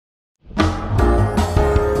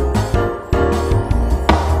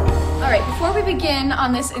begin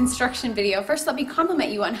on this instruction video, first let me compliment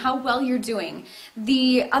you on how well you're doing.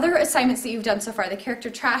 The other assignments that you've done so far, the character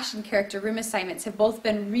trash and character room assignments, have both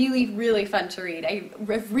been really fun to read.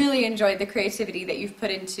 I've really enjoyed the creativity that you've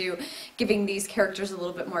put into giving these characters a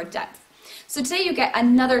little bit more depth. So today you get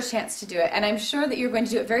another chance to do it, and I'm sure that you're going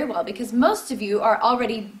to do it very well because most of you are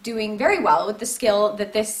already doing very well with the skill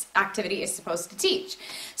that this activity is supposed to teach.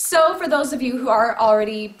 So for those of you who are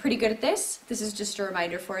already pretty good at this is just a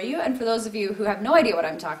reminder for you, and for those of you who have no idea what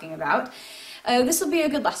I'm talking about, this will be a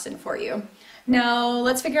good lesson for you. Now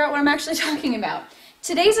let's figure out what I'm actually talking about.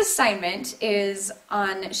 Today's assignment is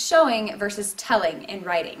on showing versus telling in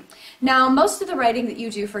writing. Now, most of the writing that you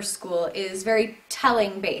do for school is very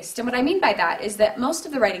telling based, and what I mean by that is that most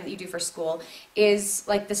of the writing that you do for school is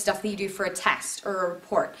like the stuff that you do for a test or a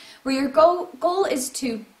report, where your goal is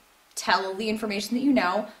to tell the information that you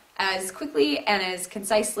know as quickly and as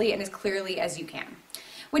concisely and as clearly as you can.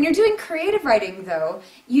 When you're doing creative writing, though,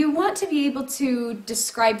 you want to be able to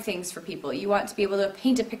describe things for people. You want to be able to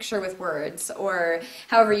paint a picture with words, or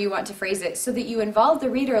however you want to phrase it, so that you involve the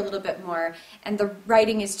reader a little bit more and the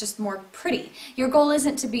writing is just more pretty. Your goal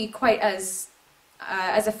isn't to be quite as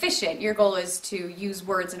efficient. Your goal is to use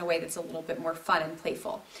words in a way that's a little bit more fun and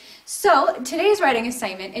playful. So today's writing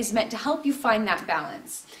assignment is meant to help you find that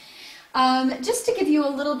balance. Just to give you a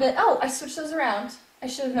little bit, oh, I switched those around. I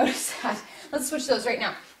should have noticed that. Let's switch those right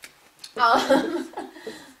now.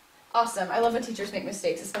 Awesome. I love when teachers make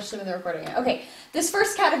mistakes, especially when they're recording it. Okay, this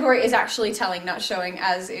first category is actually telling, not showing,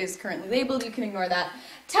 as is currently labeled. You can ignore that.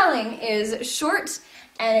 Telling is short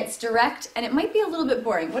and it's direct, and it might be a little bit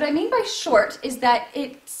boring. What I mean by short is that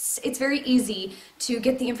it's very easy to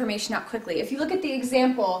get the information out quickly. If you look at the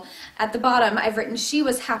example at the bottom, I've written, "She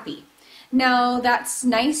was happy." Now, that's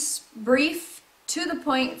nice, brief, to the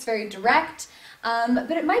point, it's very direct.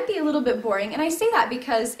 But it might be a little bit boring, and I say that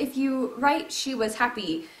because if you write "she was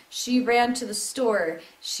happy," she ran to the store,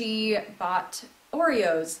 she bought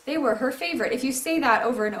Oreos, they were her favorite. If you say that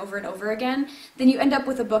over and over and over again, then you end up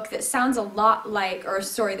with a book that sounds a lot like, or a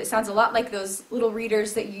story that sounds a lot like those little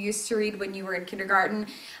readers that you used to read when you were in kindergarten,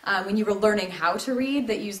 when you were learning how to read,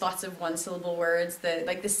 that use lots of one-syllable words,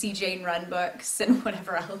 like the C. Jane Run books and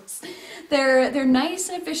whatever else. They're nice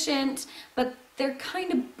and efficient, but they're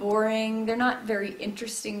kind of boring, they're not very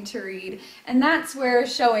interesting to read, and that's where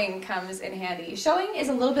showing comes in handy. Showing is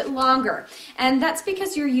a little bit longer, and that's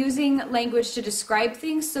because you're using language to describe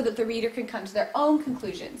things so that the reader can come to their own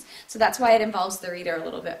conclusions. So that's why it involves the reader a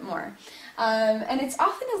little bit more. And it's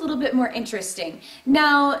often a little bit more interesting.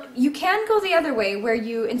 Now, you can go the other way where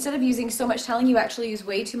you, instead of using so much telling, you actually use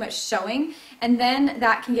way too much showing, and then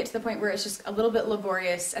that can get to the point where it's just a little bit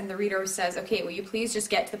laborious and the reader says, okay, will you please just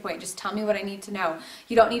get to the point, just tell me what I need to know.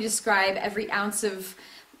 You don't need to describe every ounce of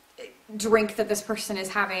drink that this person is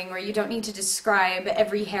having, or you don't need to describe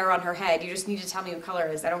every hair on her head, you just need to tell me what color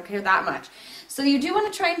it is. I don't care that much. So you do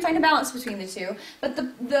want to try and find a balance between the two, but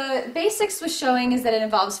the basics with showing is that it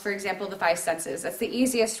involves, for example, the 5 senses. That's the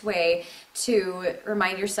easiest way to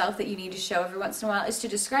remind yourself that you need to show every once in a while, is to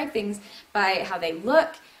describe things by how they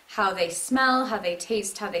look, how they smell, how they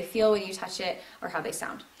taste, how they feel when you touch it, or how they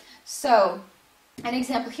sound. So an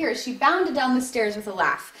example here is, "She bounded down the stairs with a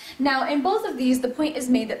laugh." Now, in both of these, the point is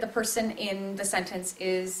made that the person in the sentence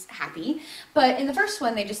is happy, but in the first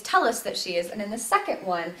one, they just tell us that she is, and in the second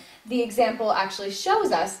one, the example actually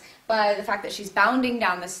shows us by the fact that she's bounding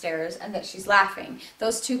down the stairs and that she's laughing.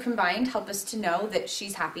 Those two combined help us to know that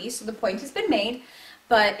she's happy, so the point has been made,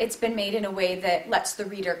 but it's been made in a way that lets the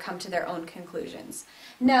reader come to their own conclusions.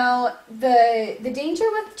 Now, the danger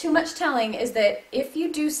with too much telling is that if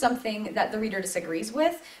you do something that the reader disagrees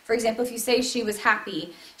with, for example, if you say she was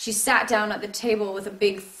happy, she sat down at the table with a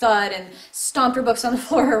big thud and stomped her books on the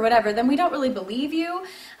floor or whatever, then we don't really believe you.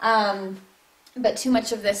 But too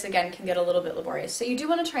much of this, again, can get a little bit laborious. So you do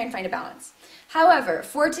want to try and find a balance. However,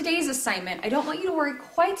 for today's assignment, I don't want you to worry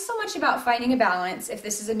quite so much about finding a balance if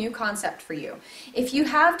this is a new concept for you. If you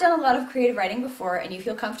have done a lot of creative writing before and you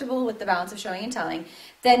feel comfortable with the balance of showing and telling,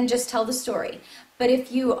 then just tell the story. But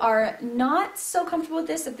if you are not so comfortable with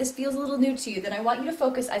this, if this feels a little new to you, then I want you to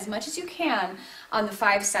focus as much as you can on the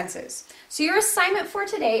 5 senses. So your assignment for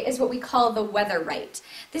today is what we call the weather right.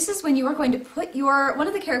 This is when you are going to put one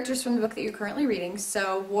of the characters from the book that you're currently reading,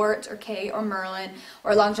 so Wart or Kay or Merlin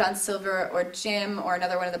or Long John Silver or Jim or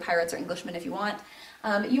another one of the pirates or Englishmen if you want.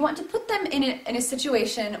 You want to put them in a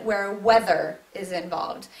situation where weather is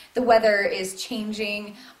involved. The weather is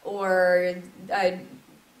changing, or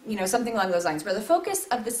something along those lines, where the focus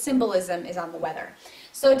of the symbolism is on the weather.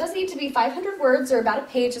 So it doesn't need to be 500 words or about a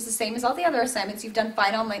page. It's the same as all the other assignments. You've done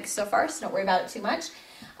fine on length so far, so don't worry about it too much.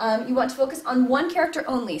 You want to focus on one character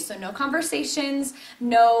only, so no conversations,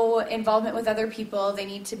 no involvement with other people. They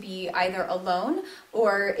need to be either alone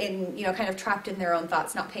or in, kind of trapped in their own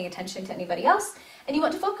thoughts, not paying attention to anybody else. And you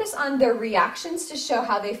want to focus on their reactions to show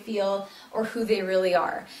how they feel or who they really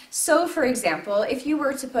are. So, for example, if you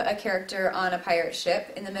were to put a character on a pirate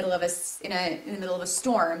ship in the middle of a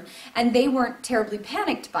storm, and they weren't terribly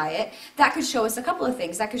panicked by it, that could show us a couple of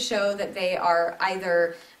things. That could show that they are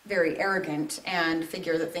either very arrogant and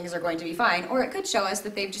figure that things are going to be fine, or it could show us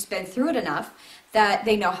that they've just been through it enough that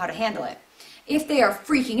they know how to handle it. If they are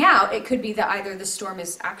freaking out, it could be that either the storm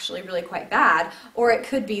is actually really quite bad, or it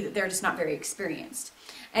could be that they're just not very experienced.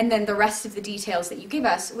 And then the rest of the details that you give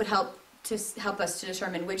us would help us to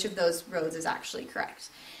determine which of those roads is actually correct.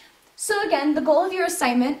 So again, the goal of your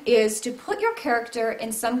assignment is to put your character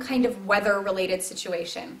in some kind of weather-related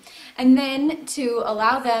situation, and then to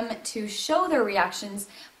allow them to show their reactions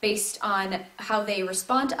based on how they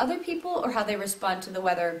respond to other people or how they respond to the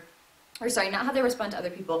weather. Or sorry, not how they respond to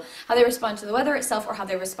other people, how they respond to the weather itself or how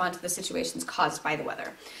they respond to the situations caused by the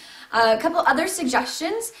weather. A couple other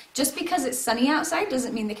suggestions: just because it's sunny outside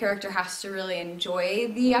doesn't mean the character has to really enjoy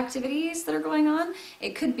the activities that are going on.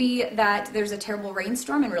 It could be that there's a terrible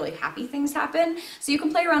rainstorm and really happy things happen. So you can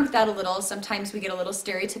play around with that a little. Sometimes we get a little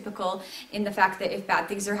stereotypical in the fact that if bad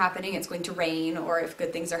things are happening, it's going to rain, or if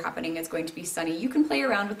good things are happening, it's going to be sunny. You can play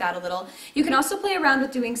around with that a little. You can also play around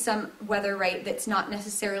with doing some weather that's not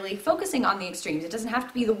necessarily focusing on the extremes. It doesn't have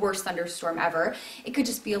to be the worst thunderstorm ever. It could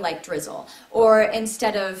just be a light drizzle. Or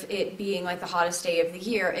instead of it being like the hottest day of the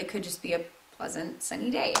year, it could just be a pleasant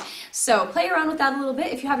sunny day. So play around with that a little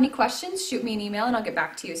bit. If you have any questions, shoot me an email and I'll get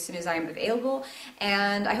back to you as soon as I am available.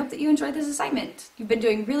 And I hope that you enjoyed this assignment. You've been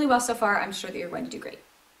doing really well so far. I'm sure that you're going to do great.